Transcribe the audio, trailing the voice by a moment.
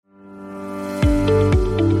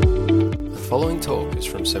following talk is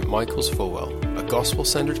from St Michael's Fulwell, a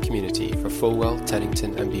gospel-centered community for Fulwell,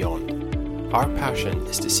 Teddington and beyond. Our passion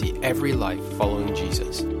is to see every life following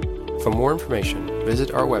Jesus. For more information,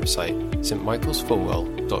 visit our website,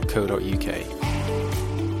 stmichaelsfulwell.co.uk.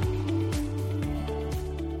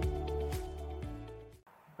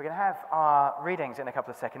 We're going to have our readings in a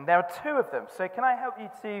couple of seconds. There are two of them, so can I help you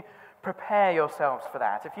to prepare yourselves for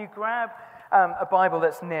that? If you grab a Bible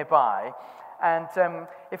that's nearby, and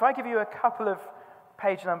if I give you a couple of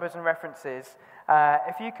page numbers and references,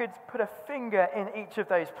 if you could put a finger in each of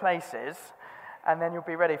those places, and then you'll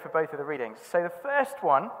be ready for both of the readings. So the first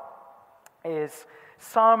one is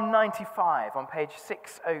Psalm 95 on page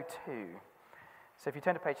 602. So if you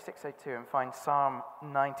turn to page 602 and find Psalm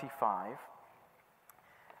 95,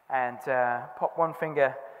 and pop one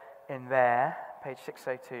finger in there, page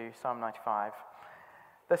 602, Psalm 95.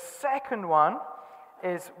 The second one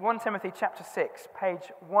is 1 Timothy chapter 6,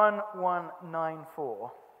 page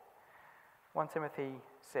 1194. 1 Timothy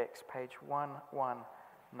 6, page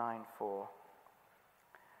 1194.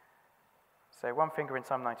 So one finger in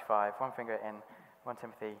Psalm 95, one finger in 1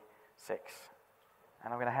 Timothy 6.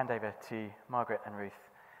 And I'm going to hand over to Margaret and Ruth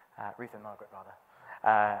and Margaret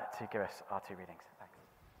to give us our two readings. Thanks.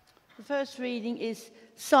 The first reading is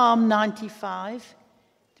Psalm 95,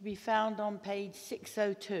 to be found on page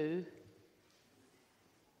 602.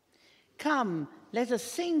 Come, let us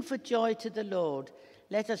sing for joy to the Lord.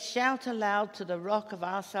 Let us shout aloud to the rock of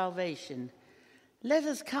our salvation. Let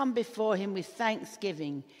us come before him with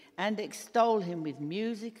thanksgiving and extol him with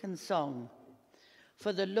music and song.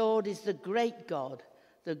 For the Lord is the great God,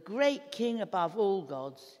 the great King above all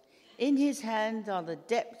gods. In his hand are the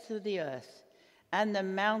depths of the earth, and the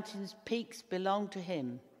mountains' peaks belong to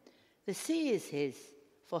him. The sea is his,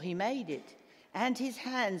 for he made it, and his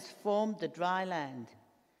hands formed the dry land.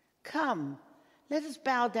 Come, let us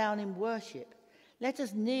bow down in worship. Let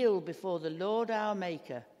us kneel before the Lord our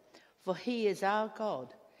Maker, for he is our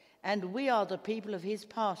God, and we are the people of his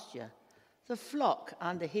pasture, the flock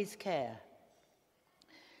under his care.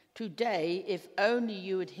 Today, if only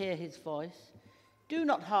you would hear his voice, do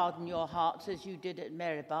not harden your hearts as you did at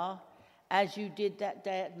Meribah, as you did that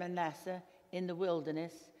day at Manasseh in the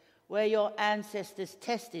wilderness, where your ancestors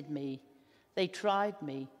tested me. They tried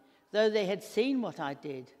me, though they had seen what I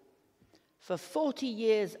did. For 40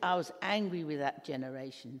 years I was angry with that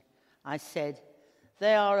generation. I said,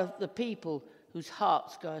 they are of the people whose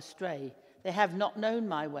hearts go astray. They have not known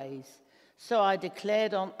my ways. So I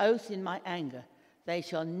declared on oath in my anger, they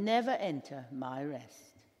shall never enter my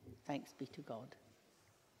rest. Thanks be to God.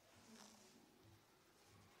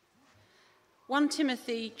 1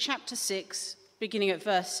 Timothy chapter 6, beginning at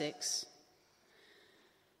verse 6.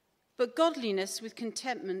 But godliness with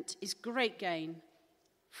contentment is great gain,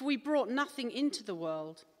 for we brought nothing into the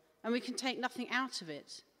world, and we can take nothing out of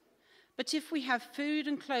it. But if we have food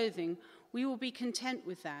and clothing, we will be content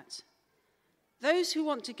with that. Those who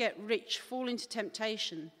want to get rich fall into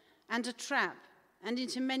temptation and a trap, and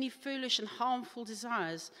into many foolish and harmful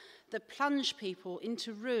desires that plunge people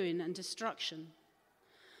into ruin and destruction.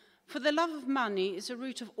 For the love of money is a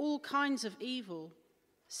root of all kinds of evil.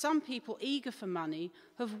 Some people eager for money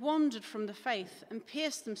have wandered from the faith and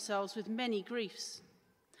pierced themselves with many griefs.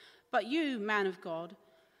 But you, man of God,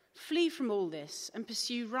 flee from all this and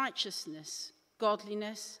pursue righteousness,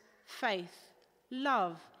 godliness, faith,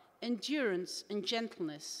 love, endurance, and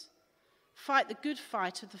gentleness. Fight the good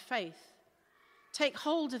fight of the faith. Take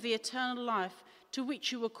hold of the eternal life to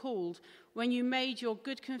which you were called when you made your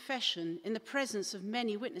good confession in the presence of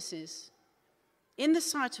many witnesses. In the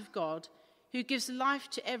sight of God, who gives life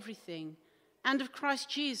to everything, and of Christ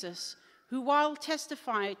Jesus, who while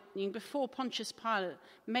testifying before Pontius Pilate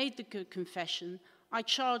made the good confession, I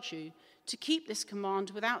charge you to keep this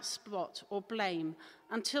command without spot or blame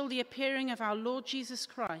until the appearing of our Lord Jesus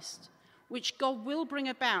Christ, which God will bring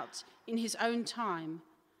about in his own time.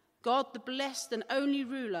 God, the blessed and only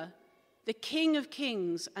ruler, the King of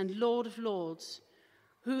kings and Lord of lords,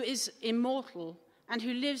 who is immortal and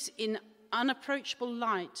who lives in unapproachable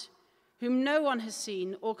light, whom no one has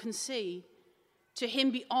seen or can see. To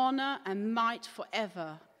him be honor and might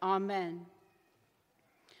forever. Amen.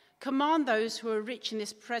 Command those who are rich in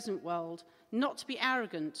this present world not to be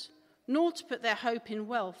arrogant, nor to put their hope in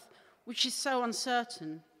wealth, which is so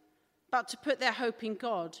uncertain, but to put their hope in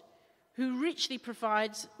God, who richly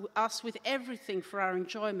provides us with everything for our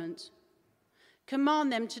enjoyment.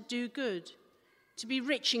 Command them to do good, to be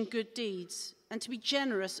rich in good deeds, and to be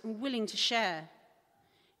generous and willing to share.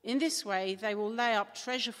 In this way, they will lay up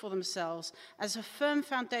treasure for themselves as a firm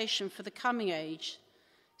foundation for the coming age,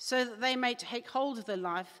 so that they may take hold of the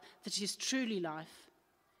life that is truly life.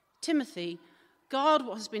 Timothy, guard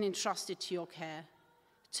what has been entrusted to your care.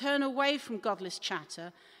 Turn away from godless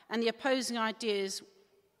chatter and the opposing ideas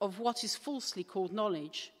of what is falsely called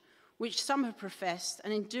knowledge, which some have professed,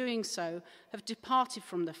 and in doing so have departed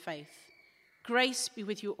from the faith. Grace be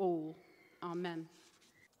with you all. Amen.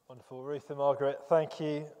 Wonderful. Ruth and Margaret, thank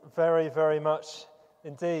you very, very much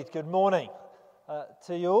indeed. Good morning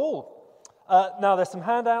to you all. Now, there's some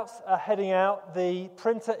handouts heading out. The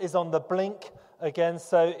printer is on the blink again,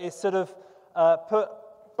 so it's sort of put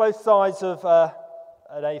both sides of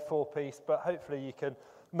an A4 piece, but hopefully you can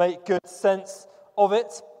make good sense of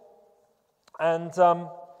it. And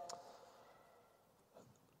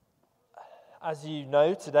as you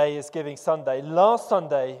know, today is Giving Sunday. Last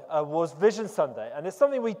Sunday was Vision Sunday, and it's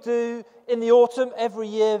something we do in the autumn every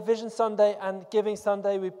year. Vision Sunday and Giving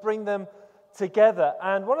Sunday, we bring them together.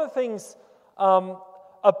 And one of the things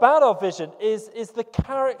about our vision is the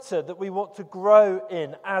character that we want to grow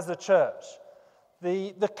in as a church,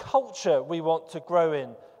 the culture we want to grow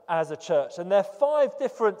in as a church. And there are 5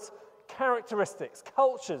 different characteristics,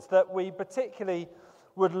 cultures that we particularly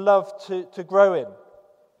would love to grow in.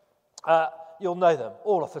 You'll know them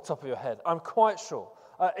all off the top of your head, I'm quite sure.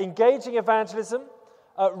 Engaging evangelism,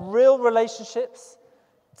 real relationships,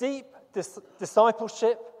 deep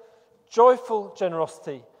discipleship, joyful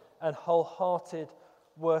generosity, and wholehearted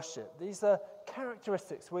worship. These are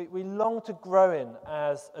characteristics we long to grow in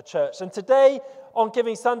as a church. And today, on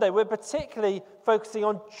Giving Sunday, we're particularly focusing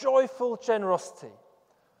on joyful generosity.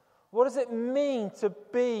 What does it mean to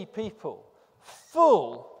be people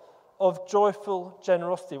full of joyful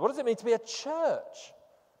generosity? What does it mean to be a church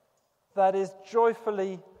that is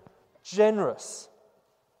joyfully generous?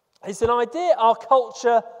 It's an idea our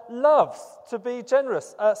culture loves, to be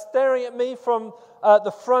generous. Staring at me from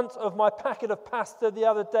the front of my packet of pasta the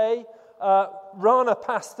other day, Rana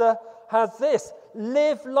Pasta has this: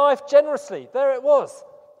 live life generously. There it was,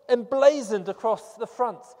 emblazoned across the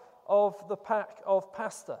front of the pack of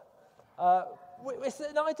pasta. It's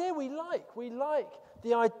an idea we like. We like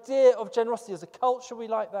the idea of generosity as a culture. We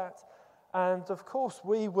like that. And of course,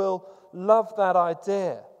 we will love that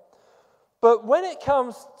idea. But when it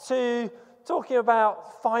comes to talking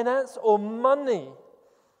about finance or money,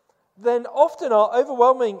 then often our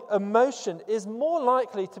overwhelming emotion is more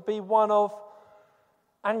likely to be one of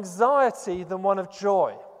anxiety than one of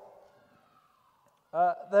joy.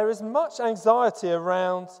 There is much anxiety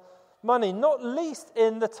around money, not least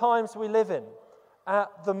in the times we live in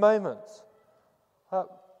at the moment.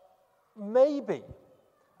 Maybe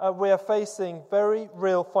we are facing very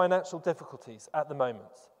real financial difficulties at the moment.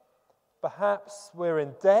 Perhaps we're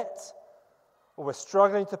in debt, or we're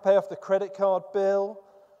struggling to pay off the credit card bill,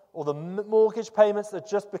 or the mortgage payments are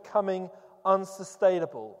just becoming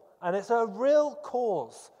unsustainable. And it's a real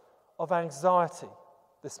cause of anxiety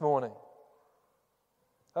this morning.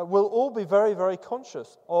 We'll all be very, very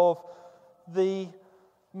conscious of the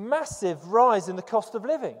massive rise in the cost of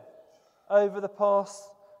living over the past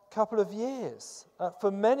couple of years.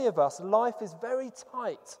 For many of us, life is very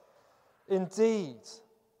tight indeed.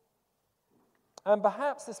 And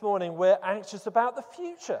perhaps this morning we're anxious about the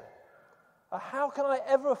future. How can I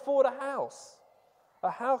ever afford a house?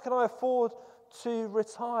 How can I afford to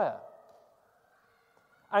retire?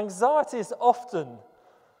 Anxiety is often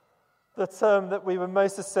the term that we would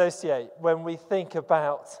most associate when we think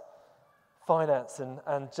about finance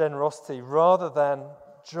and generosity rather than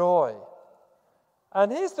joy.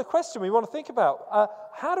 And here's the question we want to think about.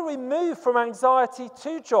 How do we move from anxiety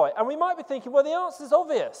to joy? And we might be thinking, well, the answer is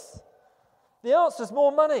obvious. The answer is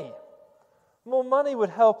more money. More money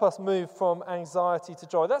would help us move from anxiety to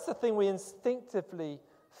joy. That's the thing we instinctively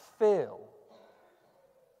feel.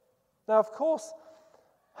 Now, of course,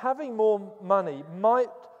 having more money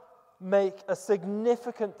might make a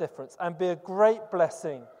significant difference and be a great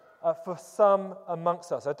blessing for some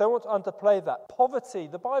amongst us. I don't want to underplay that. Poverty,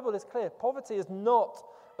 the Bible is clear, poverty is not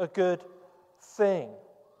a good thing.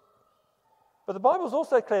 But the Bible is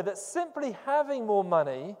also clear that simply having more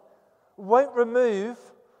money won't remove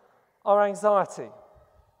our anxiety.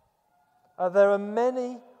 There are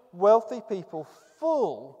many wealthy people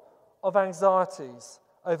full of anxieties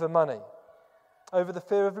over money, over the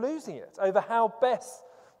fear of losing it, over how best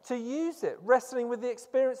to use it, wrestling with the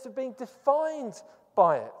experience of being defined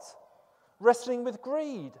by it, wrestling with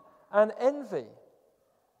greed and envy.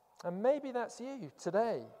 And maybe that's you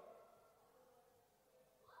today.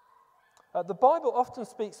 The Bible often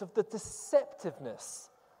speaks of the deceptiveness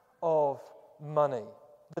of money,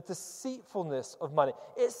 the deceitfulness of money.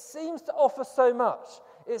 It seems to offer so much.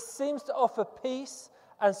 It seems to offer peace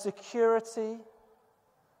and security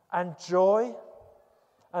and joy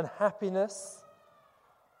and happiness.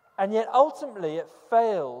 and yet ultimately it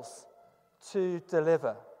fails to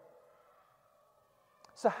deliver.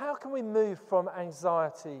 So how can we move from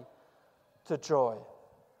anxiety to joy?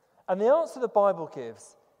 And the answer the Bible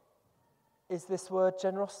gives is this word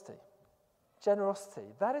generosity. Generosity.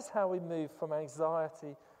 That is how we move from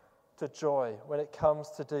anxiety to joy when it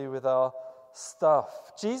comes to do with our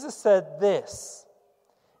stuff. Jesus said this: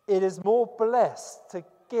 it is more blessed to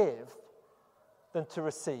give than to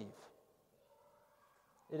receive.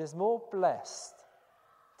 It is more blessed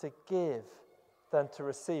to give than to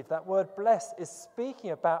receive. That word blessed is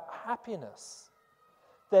speaking about happiness.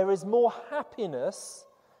 There is more happiness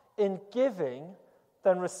in giving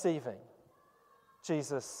than receiving,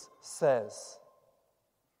 Jesus says.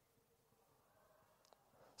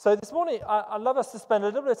 So this morning, I'd love us to spend a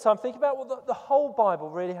little bit of time thinking about what the whole Bible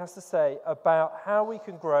really has to say about how we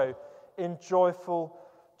can grow in joyful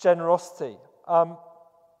generosity.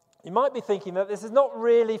 You might be thinking that this is not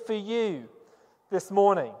really for you this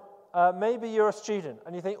morning. Maybe you're a student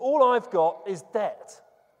and you think, all I've got is debt.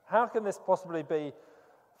 How can this possibly be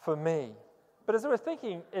for me? But as we were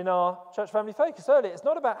thinking in our church family focus earlier, it's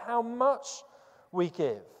not about how much we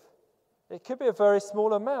give. It could be a very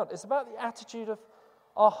small amount. It's about the attitude of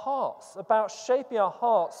our hearts, about shaping our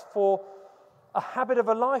hearts for a habit of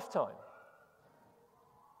a lifetime.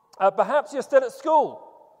 Perhaps you're still at school.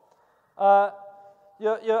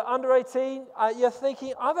 You're under 18. You're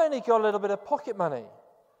thinking, I've only got a little bit of pocket money.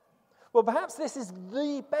 Well, perhaps this is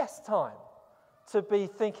the best time to be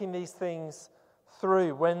thinking these things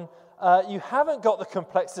through when you haven't got the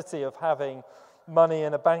complexity of having money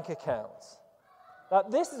in a bank account.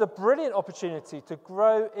 This is a brilliant opportunity to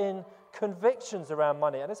grow in convictions around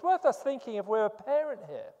money. And it's worth us thinking, if we're a parent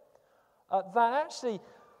here, that actually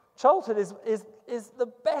childhood is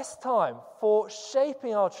the best time for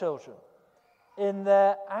shaping our children in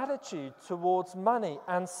their attitude towards money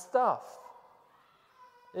and stuff.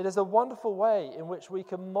 It is a wonderful way in which we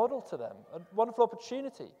can model to them, a wonderful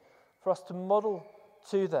opportunity for us to model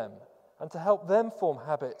to them and to help them form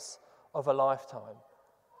habits of a lifetime,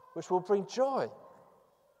 which will bring joy.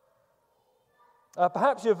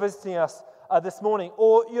 Perhaps you're visiting us this morning,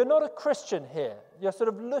 or you're not a Christian here. You're sort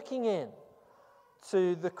of looking in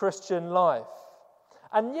to the Christian life.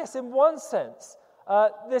 And yes, in one sense,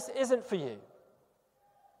 this isn't for you.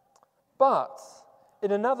 But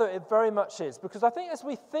in another, it very much is. Because I think as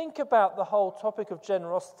we think about the whole topic of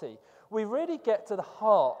generosity, we really get to the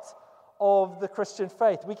heart of the Christian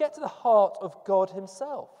faith. We get to the heart of God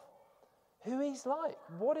himself. Who he's like,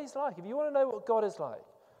 what he's like. If you want to know what God is like,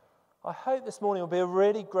 I hope this morning will be a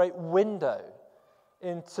really great window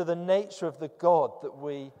into the nature of the God that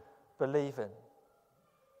we believe in.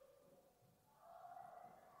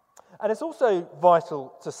 And it's also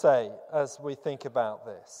vital to say, as we think about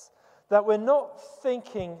this, that we're not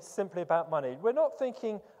thinking simply about money. We're not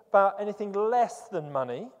thinking about anything less than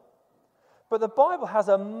money, but the Bible has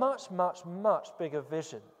a much, much, much bigger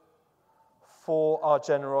vision for our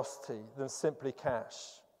generosity than simply cash.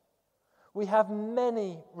 We have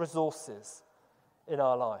many resources in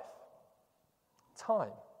our life: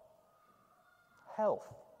 time,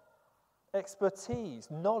 health, expertise,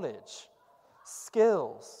 knowledge,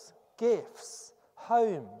 skills, gifts,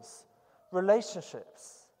 homes,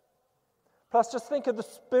 relationships. Plus, just think of the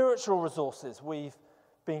spiritual resources we've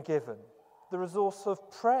been given. The resource of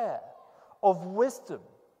prayer, of wisdom,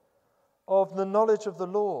 of the knowledge of the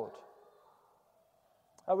Lord.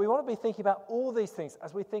 We want to be thinking about all these things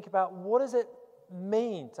as we think about what does it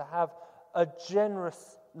mean to have a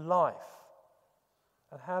generous life,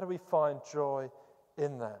 and how do we find joy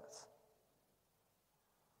in that?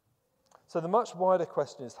 So the much wider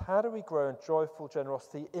question is, how do we grow in joyful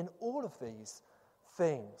generosity in all of these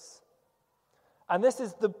things? And this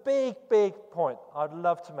is the big, big point I'd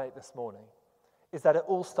love to make this morning, is that it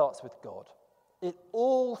all starts with God. It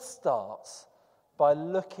all starts by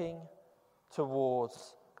looking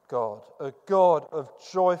towards God, a God of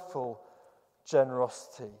joyful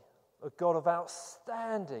generosity, a God of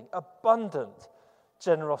outstanding, abundant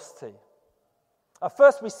generosity.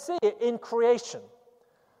 First, we see it in creation.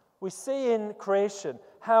 We see in creation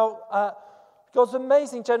how God's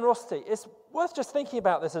amazing generosity. It's worth just thinking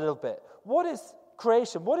about this a little bit. What is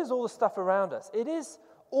creation? What is all the stuff around us? It is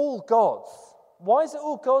all God's. Why is it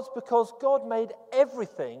all God's? Because God made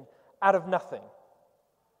everything out of nothing.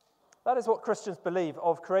 That is what Christians believe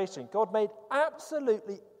of creation. God made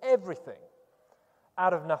absolutely everything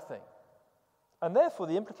out of nothing. And therefore,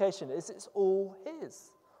 the implication is it's all His.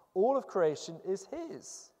 All of creation is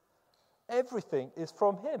His. Everything is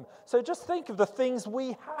from Him. So just think of the things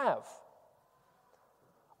we have.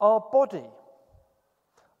 Our body,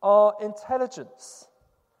 our intelligence,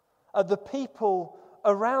 the people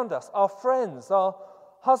around us, our friends, our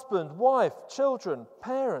husband, wife, children,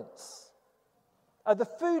 parents, the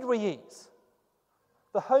food we eat,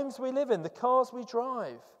 the homes we live in, the cars we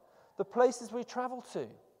drive, the places we travel to,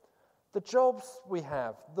 the jobs we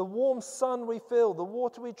have, the warm sun we feel, the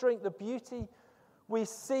water we drink, the beauty we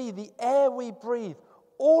see, the air we breathe,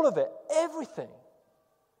 all of it, everything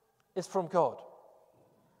is from God.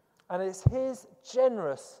 And it's his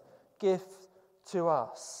generous gift to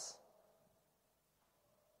us.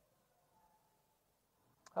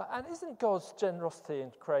 And isn't God's generosity in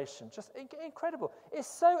creation just incredible? It's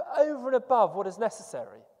so over and above what is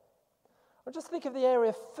necessary. And just think of the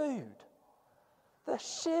area of food. The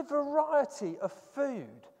sheer variety of food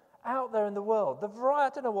out there in the world. I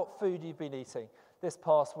don't know what food you've been eating this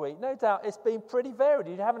past week. No doubt it's been pretty varied.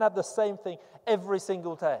 You haven't had the same thing every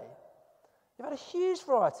single day. You've had a huge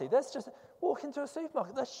variety. Let's just walk into a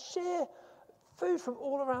supermarket. The sheer food from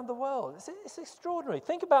all around the world. It's extraordinary.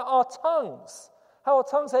 Think about our tongues. How our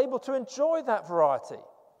tongues are able to enjoy that variety.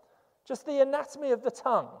 Just the anatomy of the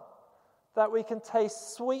tongue. That we can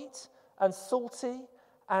taste sweet and salty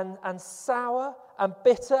and sour and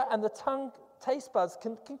bitter. And the tongue taste buds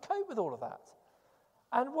can cope with all of that.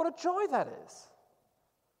 And what a joy that is.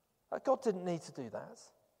 God didn't need to do that.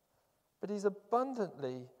 But he's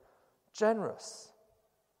abundantly generous.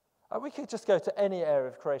 We could just go to any area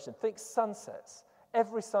of creation. Think sunsets.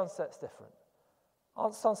 Every sunset's different.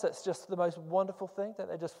 Aren't sunsets just the most wonderful thing? Don't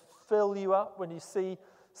they just fill you up when you see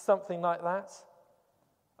something like that?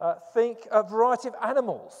 Think a variety of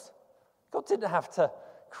animals. God didn't have to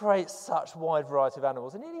create such wide variety of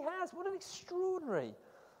animals, and yet he has. What an extraordinary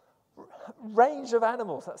range of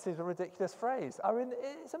animals. That seems a ridiculous phrase. I mean,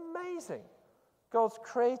 it's amazing. God's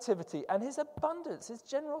creativity and his abundance, his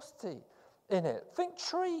generosity in it. Think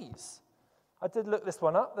trees. I did look this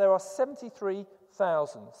one up. There are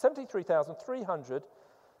 73,300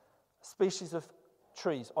 species of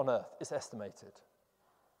trees on Earth, it's estimated.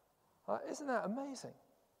 Isn't that amazing?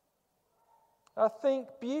 I think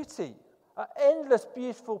beauty. Endless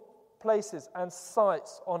beautiful places and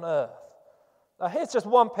sights on Earth. Here's just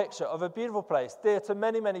one picture of a beautiful place, dear to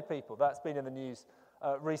many, many people. That's been in the news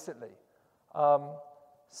recently.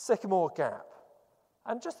 Sycamore Gap.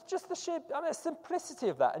 And just the sheer simplicity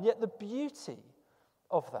of that, and yet the beauty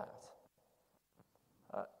of that.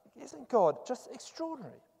 Isn't God just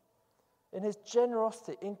extraordinary in his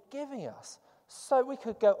generosity in giving us? So we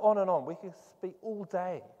could go on and on. We could speak all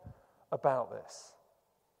day about this.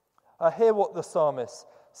 Hear what the psalmist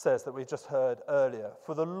says that we just heard earlier.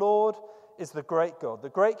 For the Lord is the great God, the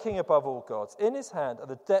great King above all gods. In his hand are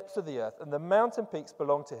the depths of the earth, and the mountain peaks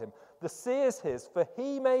belong to him. The sea is his, for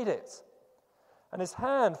he made it, and his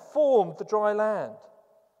hand formed the dry land.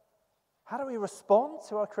 How do we respond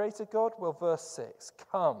to our Creator God? Well, verse 6,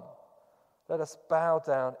 come, let us bow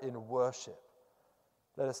down in worship.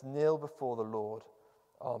 Let us kneel before the Lord,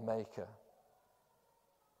 our Maker.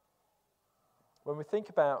 When we think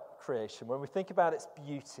about creation, when we think about its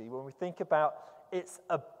beauty, when we think about its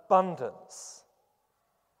abundance,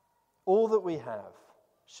 all that we have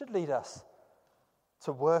should lead us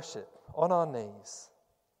to worship on our knees.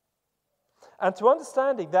 And to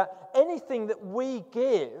understanding that anything that we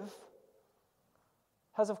give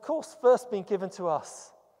has, of course, first been given to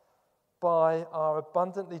us by our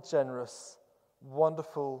abundantly generous,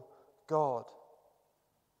 wonderful God.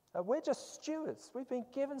 We're just stewards. We've been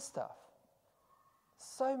given stuff.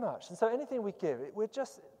 So much. And so anything we give, we're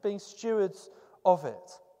just being stewards of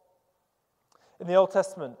it. In the Old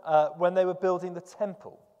Testament, when they were building the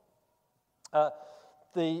temple,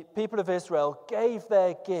 the people of Israel gave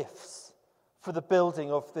their gifts for the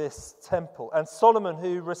building of this temple. And Solomon,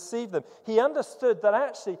 who received them, he understood that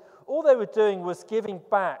actually all they were doing was giving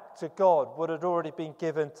back to God what had already been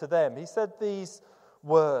given to them. He said these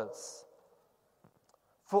words,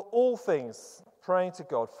 for all things, praying to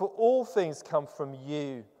God, for all things come from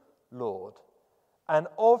you, Lord, and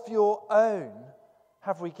of your own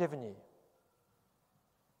have we given you.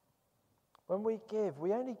 When we give,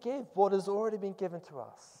 we only give what has already been given to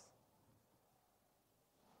us.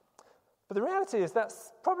 But the reality is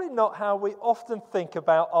that's probably not how we often think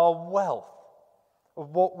about our wealth,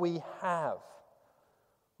 of what we have.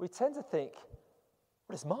 We tend to think,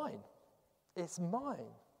 well, it's mine. It's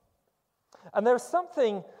mine. And there is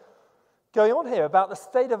something going on here about the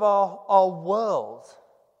state of our world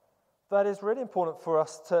that is really important for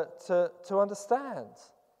us to understand.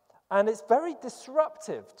 And it's very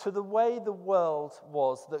disruptive to the way the world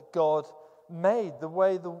was that God made, the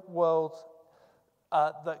way the world,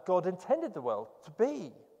 that God intended the world to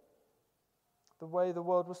be, the way the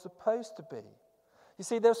world was supposed to be. You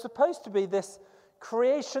see, there's supposed to be this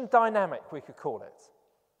creation dynamic, we could call it,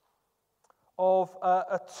 of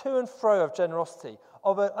a to and fro of generosity,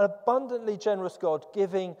 of an abundantly generous God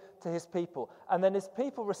giving to his people, and then his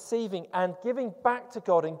people receiving and giving back to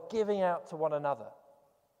God and giving out to one another.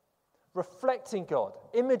 Reflecting God,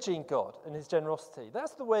 imaging God in his generosity.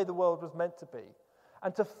 That's the way the world was meant to be.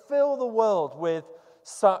 And to fill the world with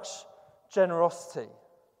such generosity,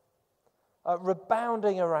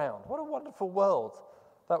 rebounding around. What a wonderful world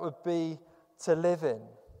that would be to live in.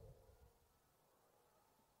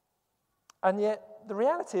 And yet, the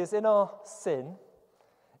reality is, in our sin,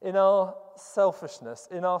 in our selfishness,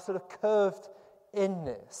 in our sort of curved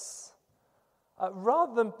inness,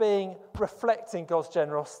 rather than being reflecting God's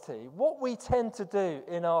generosity, what we tend to do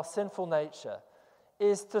in our sinful nature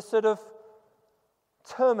is to sort of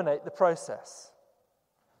terminate the process.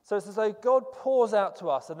 So it's as though God pours out to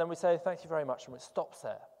us and then we say, thank you very much, and it stops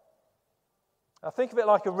there. Now think of it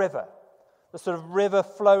like a river, the sort of river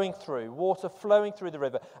flowing through, water flowing through the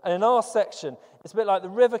river. And in our section, it's a bit like the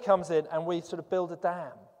river comes in and we sort of build a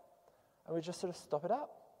dam and we just sort of stop it up.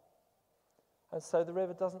 And so the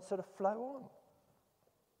river doesn't sort of flow on.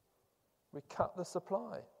 We cut the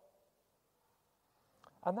supply.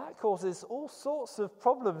 And that causes all sorts of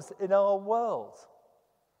problems in our world.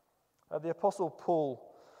 The Apostle Paul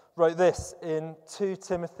wrote this in 2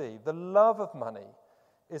 Timothy, "The love of money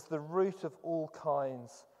is the root of all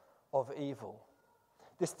kinds of evil."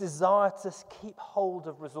 This desire to keep hold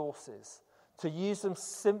of resources, to use them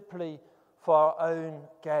simply for our own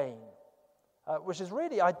gain, which is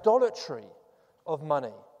really idolatry of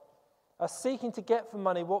money. Seeking to get from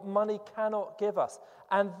money what money cannot give us.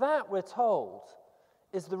 And that, we're told,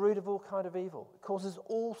 is the root of all kind of evil. It causes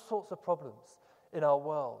all sorts of problems in our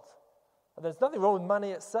world. And there's nothing wrong with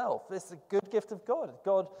money itself. It's a good gift of God.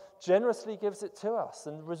 God generously gives it to us,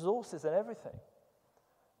 and resources and everything.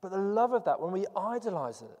 But the love of that, when we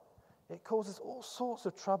idolize it, it causes all sorts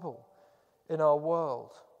of trouble in our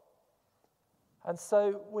world. And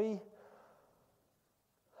so we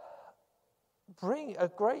bring a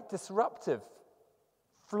great disruptive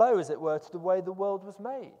flow, as it were, to the way the world was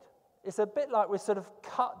made. It's a bit like we sort of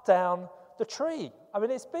cut down the tree. I mean,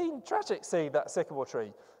 it's been tragic seeing that sycamore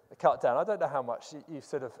tree cut down. I don't know how much you've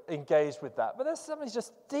sort of engaged with that, but there's something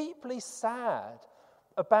just deeply sad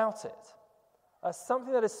about it.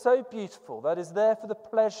 Something that is so beautiful, that is there for the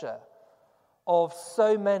pleasure of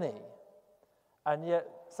so many, and yet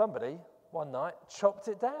somebody one night chopped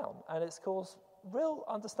it down, and it's caused real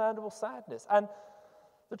understandable sadness. And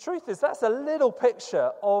the truth is, that's a little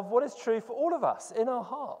picture of what is true for all of us in our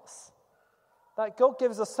hearts. That God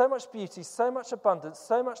gives us so much beauty, so much abundance,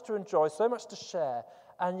 so much to enjoy, so much to share,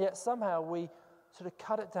 and yet somehow we sort of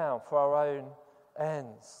cut it down for our own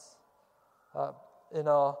ends in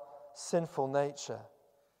our sinful nature.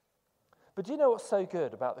 But do you know what's so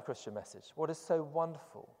good about the Christian message? What is so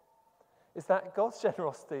wonderful is that God's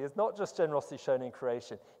generosity is not just generosity shown in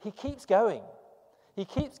creation. He keeps going. He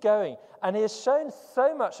keeps going. And he has shown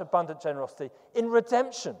so much abundant generosity in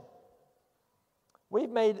redemption. We've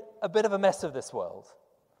made a bit of a mess of this world.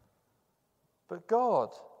 But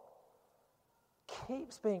God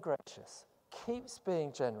keeps being gracious, keeps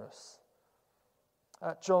being generous.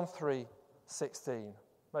 John 3:16,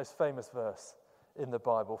 most famous verse in the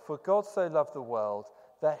Bible. "For God so loved the world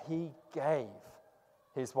that he gave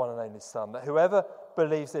his one and only Son, that whoever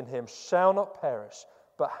believes in him shall not perish,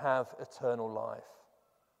 but have eternal life."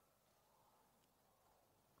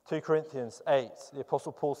 2 Corinthians 8, the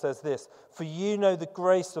Apostle Paul says this, "For you know the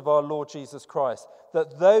grace of our Lord Jesus Christ,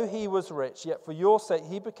 that though he was rich, yet for your sake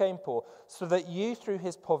he became poor, so that you through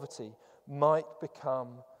his poverty might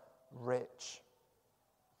become rich."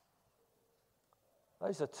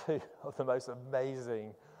 Those are two of the most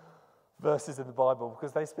amazing verses in the Bible,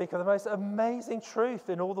 because they speak of the most amazing truth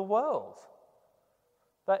in all the world.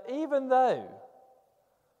 That even though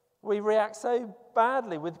we react so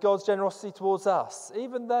badly with God's generosity towards us,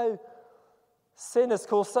 even though sin has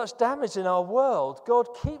caused such damage in our world,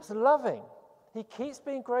 God keeps loving. He keeps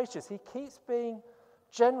being gracious. He keeps being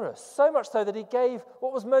generous. So much so that he gave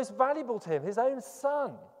what was most valuable to him, his own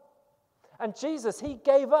Son. And Jesus, he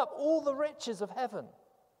gave up all the riches of heaven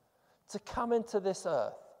to come into this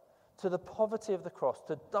earth, to the poverty of the cross,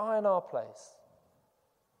 to die in our place,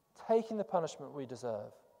 taking the punishment we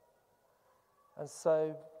deserve. And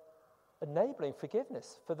so enabling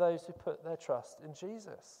forgiveness for those who put their trust in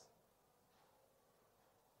Jesus.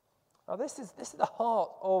 Now this is the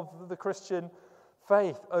heart of the Christian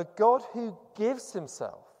faith, a God who gives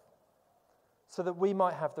himself so that we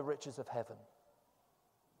might have the riches of heaven,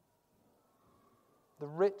 the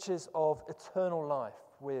riches of eternal life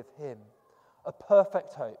with him, a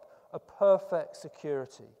perfect hope, a perfect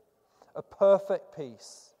security, a perfect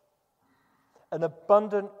peace, an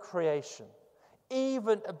abundant creation,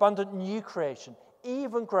 even abundant new creation,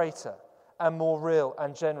 even greater and more real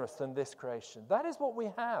and generous than this creation. That is what we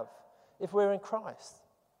have if we're in Christ.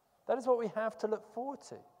 That is what we have to look forward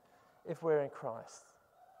to if we're in Christ.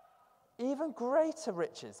 Even greater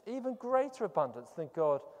riches, even greater abundance than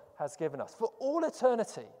God has given us for all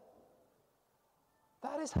eternity.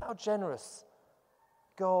 That is how generous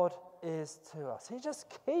God is to us. He just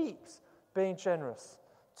keeps being generous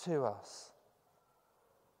to us.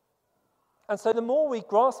 And so the more we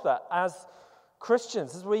grasp that as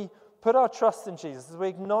Christians, as we put our trust in Jesus, as we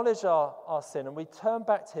acknowledge our sin and we turn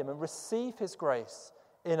back to him and receive his grace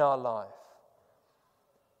in our life,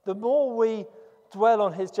 the more we dwell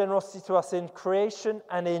on his generosity to us in creation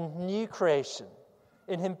and in new creation,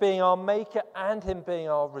 in him being our maker and him being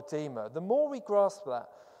our redeemer, the more we grasp that,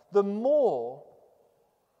 the more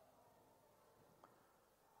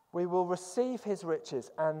we will receive his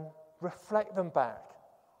riches and reflect them back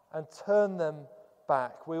and turn them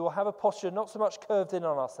back. We will have a posture not so much curved in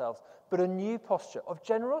on ourselves, but a new posture of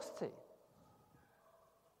generosity.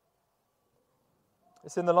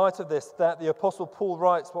 It's in the light of this that the Apostle Paul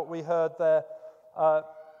writes what we heard there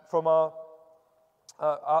from our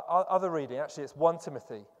other reading. Actually, it's 1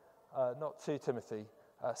 Timothy, not 2 Timothy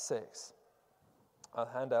 6. Our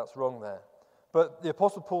handout's wrong there. But the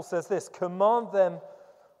Apostle Paul says this, command them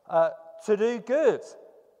to do good.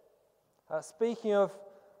 Speaking of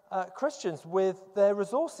Christians with their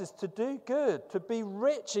resources, to do good, to be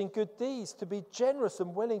rich in good deeds, to be generous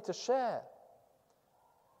and willing to share.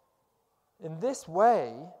 In this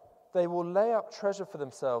way, they will lay up treasure for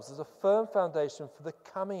themselves as a firm foundation for the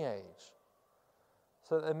coming age,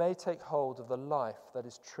 so that they may take hold of the life that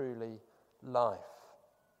is truly life.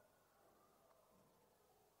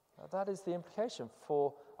 Now, that is the implication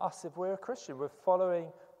for us if we're a Christian. We're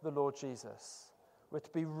following the Lord Jesus. We're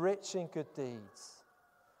to be rich in good deeds.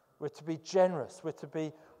 We're to be generous. We're to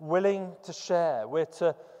be willing to share. We're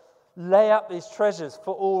to lay up these treasures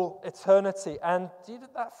for all eternity. And do you know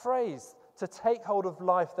that phrase, to take hold of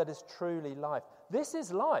life that is truly life? This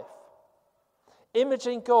is life.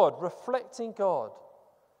 Imaging God, reflecting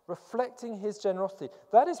his generosity.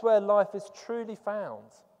 That is where life is truly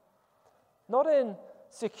found. Not in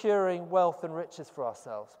securing wealth and riches for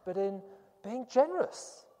ourselves, but in being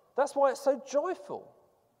generous. That's why it's so joyful.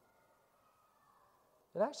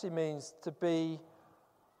 It actually means to be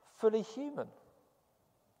fully human,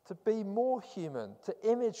 to be more human, to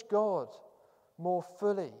image God more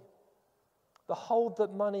fully. The hold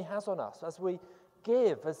that money has on us as we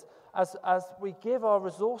give, as we give our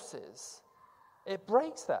resources, it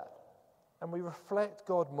breaks that, and we reflect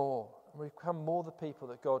God more, and we become more the people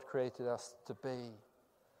that God created us to be.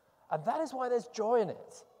 And that is why there's joy in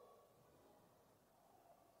it.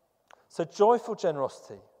 So joyful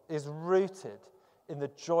generosity is rooted in the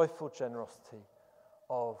joyful generosity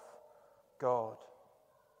of God.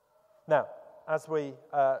 Now, as we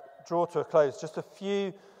draw to a close, just a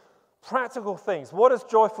few practical things. What does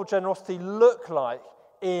joyful generosity look like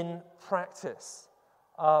in practice?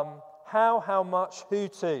 How much, who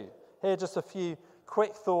to? Here are just a few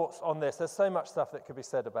quick thoughts on this. There's so much stuff that could be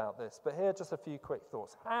said about this, but here are just a few quick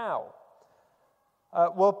thoughts. How?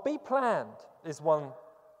 Well, be planned is one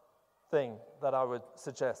thing that I would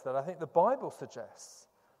suggest, that I think the Bible suggests.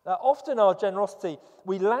 That often our generosity,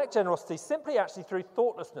 we lack generosity simply actually through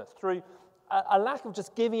thoughtlessness, through a lack of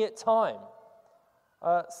just giving it time.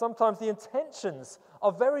 Sometimes the intentions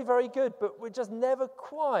are very, very good, but we just never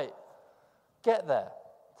quite get there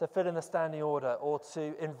to fill in a standing order or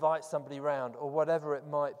to invite somebody round or whatever it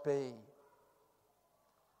might be.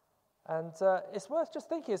 And it's worth just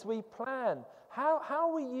thinking as we plan, how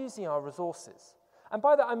are we using our resources? And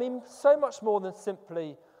by that I mean so much more than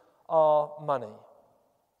simply our money.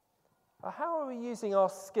 How are we using our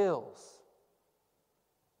skills,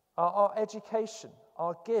 our education,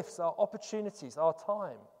 our gifts, our opportunities, our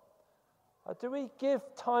time? Do we give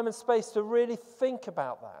time and space to really think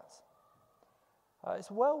about that?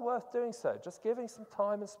 It's well worth doing so, just giving some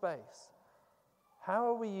time and space. How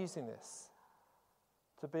are we using this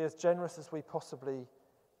to be as generous as we possibly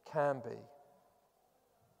can be?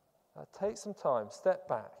 Take some time, step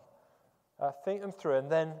back, think them through,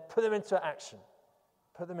 and then put them into action.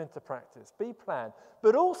 Put them into practice. Be planned,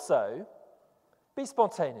 but also be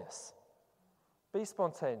spontaneous. Be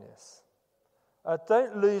spontaneous.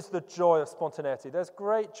 Don't lose the joy of spontaneity. There's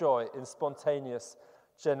great joy in spontaneous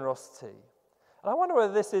generosity. And I wonder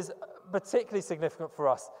whether this is particularly significant for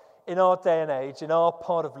us in our day and age, in our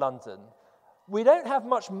part of London. We don't have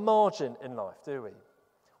much margin in life, do we?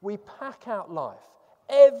 We pack out life.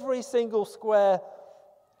 Every single square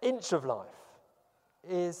inch of life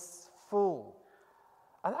is full.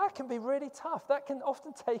 And that can be really tough. That can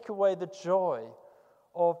often take away the joy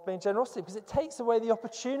of being generosity because it takes away the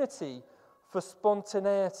opportunity for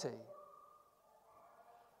spontaneity.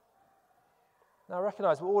 Now, I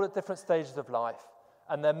recognize we're all at different stages of life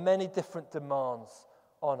and there are many different demands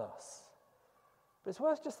on us. But it's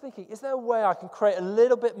worth just thinking, is there a way I can create a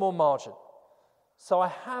little bit more margin so I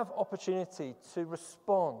have opportunity to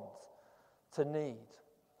respond to need?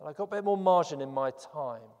 And I've got a bit more margin in my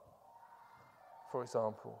time, for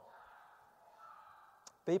example.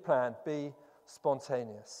 Be planned, be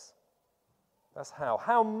spontaneous. That's how.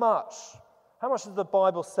 How much does the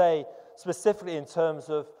Bible say specifically in terms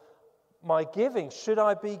of my giving? Should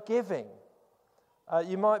I be giving?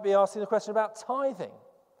 You might be asking the question about tithing.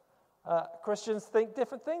 Christians think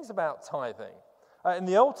different things about tithing. In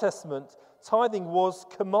the Old Testament, tithing was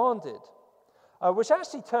commanded, which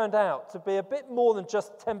actually turned out to be a bit more than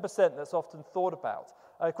just 10% that's often thought about.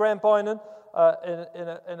 Graham Bynon,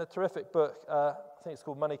 in a terrific book, I think it's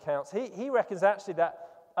called Money Counts, he reckons actually that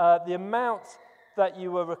the amount that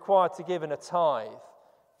you were required to give in a tithe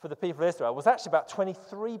for the people of Israel was actually about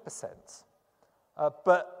 23%.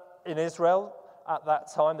 But in Israel, at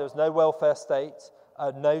that time, there was no welfare state,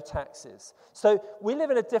 no taxes. So we live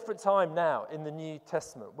in a different time now in the New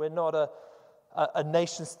Testament. We're not a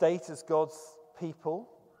nation state as God's people.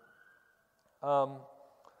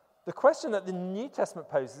 The question that the New Testament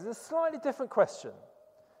poses is a slightly different question.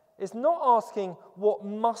 It's not asking, what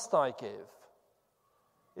must I give?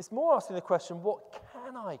 It's more asking the question, what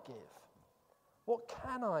can I give? What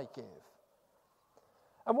can I give?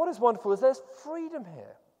 And what is wonderful is there's freedom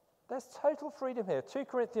here. There's total freedom here. 2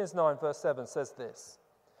 Corinthians 9 verse 7 says this: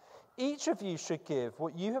 each of you should give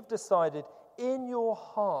what you have decided in your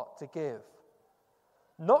heart to give,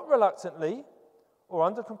 not reluctantly or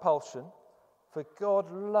under compulsion, for God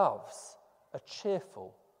loves a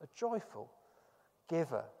cheerful, a joyful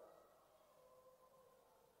giver.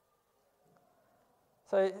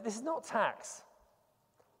 So this is not tax.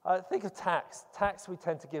 Think of tax. Tax we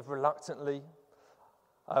tend to give reluctantly.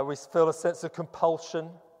 We feel a sense of compulsion,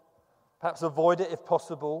 perhaps avoid it if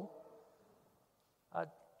possible.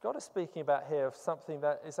 God is speaking about here of something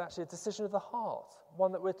that is actually a decision of the heart,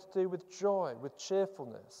 one that we're to do with joy, with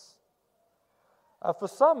cheerfulness. For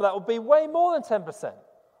some, that will be way more than 10%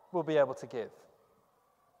 we'll be able to give.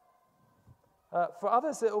 For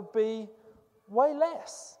others, it will be way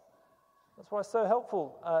less. That's why it's so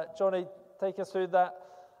helpful, Johnny, taking us through that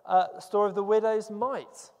story of the widow's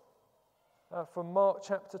mite from Mark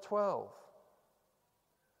chapter 12.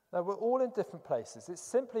 Now, we're all in different places. It's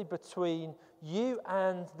simply between you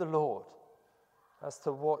and the Lord as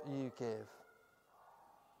to what you give.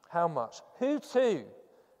 How much? Who to?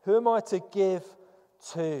 Who am I to give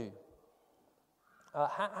to?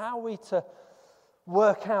 How are we to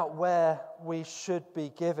work out where we should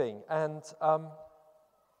be giving? And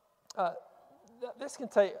this can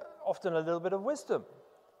take often a little bit of wisdom.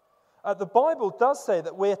 The Bible does say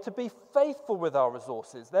that we're to be faithful with our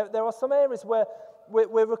resources. There are some areas where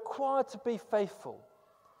we're required to be faithful.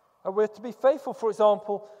 We're to be faithful, for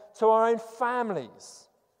example, to our own families.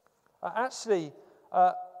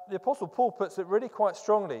 The Apostle Paul puts it really quite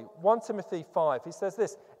strongly. 1 Timothy 5, he says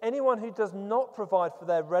this: anyone who does not provide for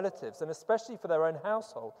their relatives, and especially for their own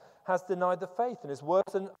household, has denied the faith and is worse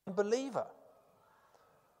than an unbeliever.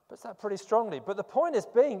 Puts that pretty strongly. But the point is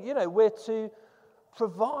being, we're to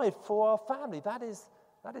provide for our family. That is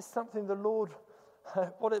something the Lord,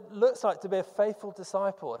 what it looks like to be a faithful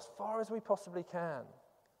disciple as far as we possibly can.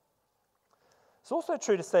 It's also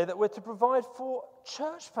true to say that we're to provide for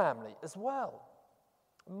church family as well.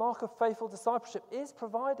 A mark of faithful discipleship is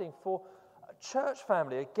providing for a church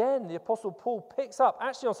family. Again, the Apostle Paul picks up,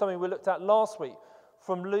 actually on something we looked at last week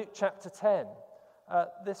from Luke chapter 10.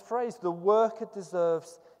 This phrase, the worker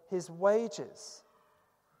deserves his wages.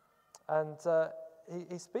 And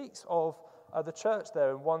he speaks of the church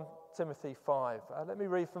there in 1 Timothy 5. Let me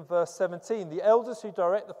read from verse 17. The elders who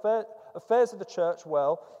direct the affairs of the church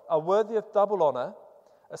well are worthy of double honor,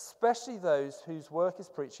 especially those whose work is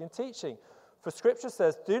preaching and teaching. For Scripture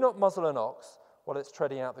says, do not muzzle an ox while it's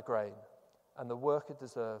treading out the grain, and the worker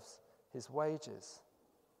deserves his wages.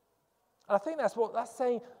 And I think that's what that's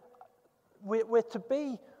saying. We're to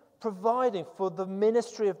be providing for the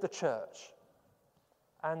ministry of the church.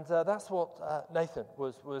 And that's what Nathan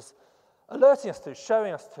was alerting us to,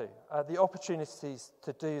 showing us to, the opportunities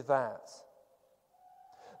to do that.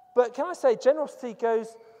 But can I say, generosity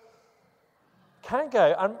can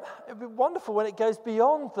go, and it would be wonderful when it goes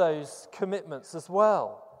beyond those commitments as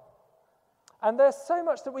well. And there's so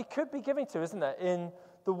much that we could be giving to, isn't there, in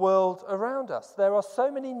the world around us. There are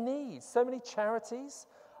so many needs, so many charities,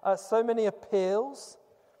 so many appeals,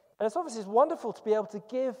 and it's obviously wonderful to be able to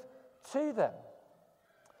give to them.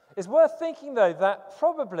 It's worth thinking, though, that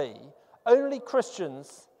probably only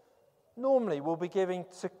Christians normally will be giving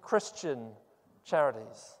to Christian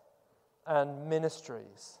charities and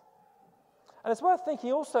ministries. And it's worth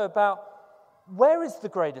thinking also about where is the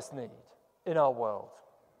greatest need in our world.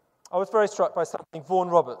 I was very struck by something Vaughan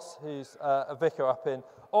Roberts, who's a vicar up in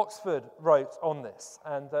Oxford, wrote on this.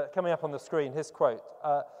 And coming up on the screen, his quote,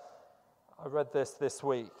 I read this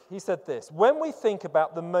week. He said this: "When we think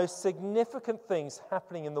about the most significant things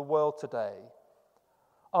happening in the world today,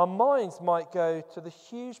 our minds might go to the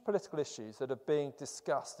huge political issues that are being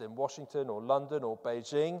discussed in Washington or London or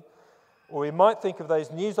Beijing, or we might think of those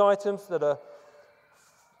news items that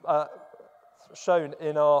are shown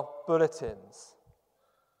in our bulletins."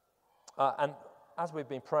 And as we've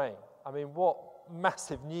been praying, I mean, what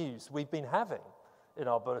massive news we've been having in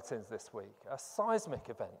our bulletins this week. Seismic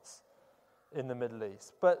events in the Middle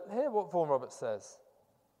East. But hear what Vaughan Roberts says.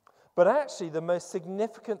 But actually, the most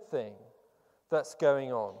significant thing that's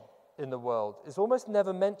going on in the world is almost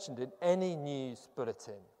never mentioned in any news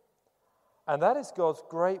bulletin. And that is God's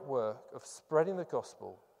great work of spreading the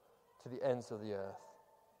gospel to the ends of the earth.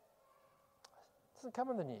 It doesn't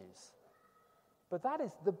come in the news. But that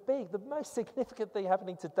is the most significant thing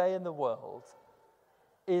happening today in the world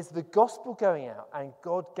is the gospel going out and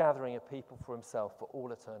God gathering a people for himself for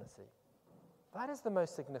all eternity. That is the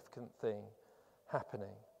most significant thing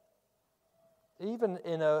happening. Even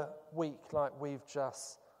in a week like we've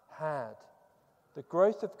just had, the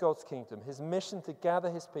growth of God's kingdom, his mission to gather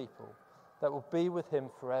his people that will be with him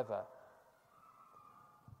forever.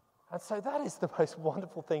 And so that is the most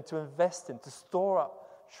wonderful thing to invest in, to store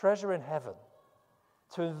up treasure in heaven,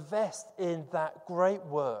 to invest in that great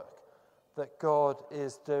work that God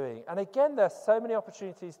is doing. And again, there are so many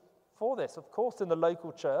opportunities for this, of course, in the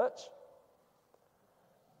local church,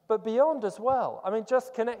 but beyond as well. I mean,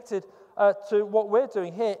 just connected to what we're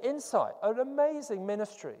doing here, Insight, an amazing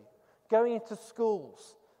ministry, going into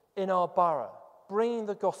schools in our borough, bringing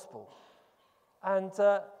the gospel. And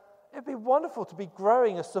it'd be wonderful to be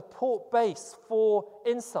growing a support base for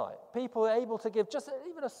Insight. People are able to give just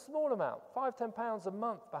even a small amount, £5, £10 a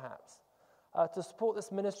month perhaps, to support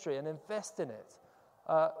this ministry and invest in it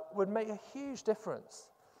would make a huge difference.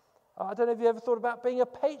 I don't know if you ever thought about being a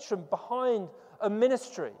patron behind a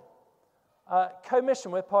ministry.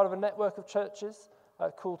 Co-Mission, we're part of a network of churches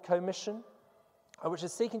called Co-Mission, which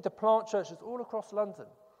is seeking to plant churches all across London.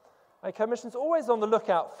 And Co-Mission's always on the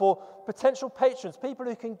lookout for potential patrons, people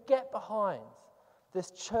who can get behind this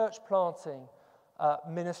church planting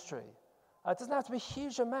ministry. It doesn't have to be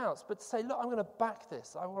huge amounts, but to say, look, I'm going to back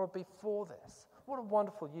this. I want to be for this. What a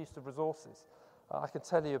wonderful use of resources. I can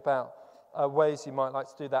tell you about ways you might like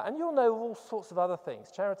to do that. And you'll know all sorts of other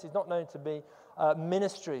things. Charities not known to me,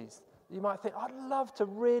 ministries. You might think, I'd love to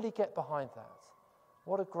really get behind that.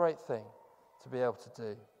 What a great thing to be able to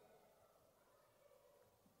do.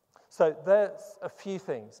 So there's a few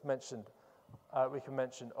things mentioned, we can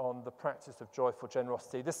mention on the practice of joyful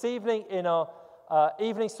generosity. This evening in our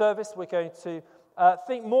evening service, we're going to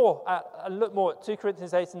think more and look more at 2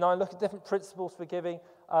 Corinthians 8 and 9, look at different principles for giving.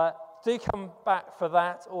 Do come back for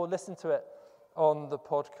that or listen to it on the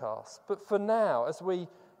podcast. But for now, as we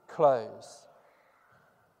close,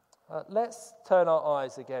 let's turn our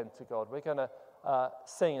eyes again to God. We're going to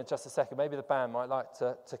sing in just a second. Maybe the band might like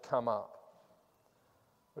to come up.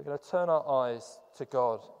 We're going to turn our eyes to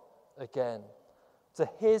God again, to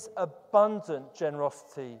his abundant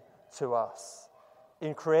generosity to us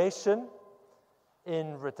in creation,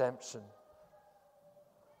 in redemption.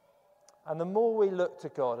 And the more we look to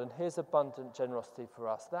God and his abundant generosity for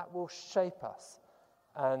us, that will shape us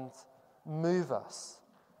and move us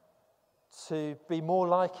to be more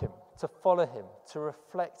like him, to follow him, to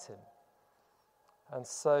reflect him, and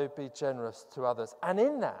so be generous to others. And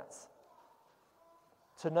in that,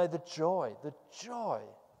 to know the joy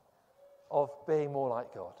of being more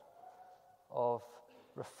like God, of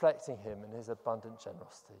reflecting him in his abundant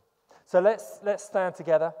generosity. So let's stand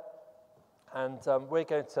together, and we're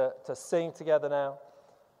going to sing together now.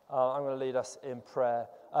 I'm going to lead us in prayer.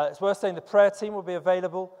 It's worth saying the prayer team will be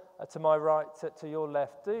available to my right, to your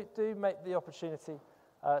left. Do make the opportunity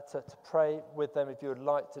to pray with them if you would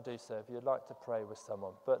like to do so, if you'd like to pray with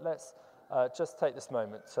someone. But let's just take this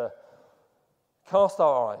moment to cast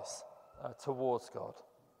our eyes towards God.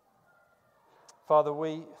 Father,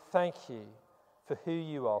 we thank you for who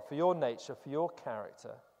you are, for your nature, for your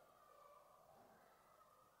character.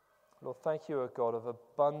 Lord, thank you, O God, of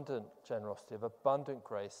abundant generosity, of abundant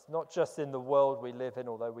grace, not just in the world we live in,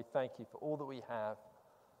 although we thank you for all that we have,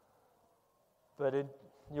 but in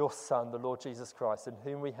your Son, the Lord Jesus Christ, in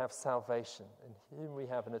whom we have salvation, in whom we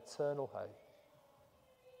have an eternal hope.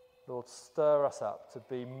 Lord, stir us up to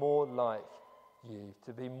be more like you,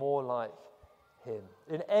 to be more like him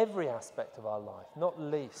in every aspect of our life, not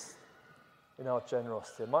least in our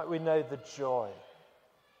generosity. Might we know the joy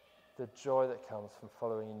that comes from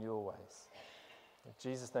following in your ways. In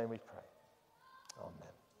Jesus' name we pray.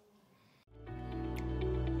 Amen.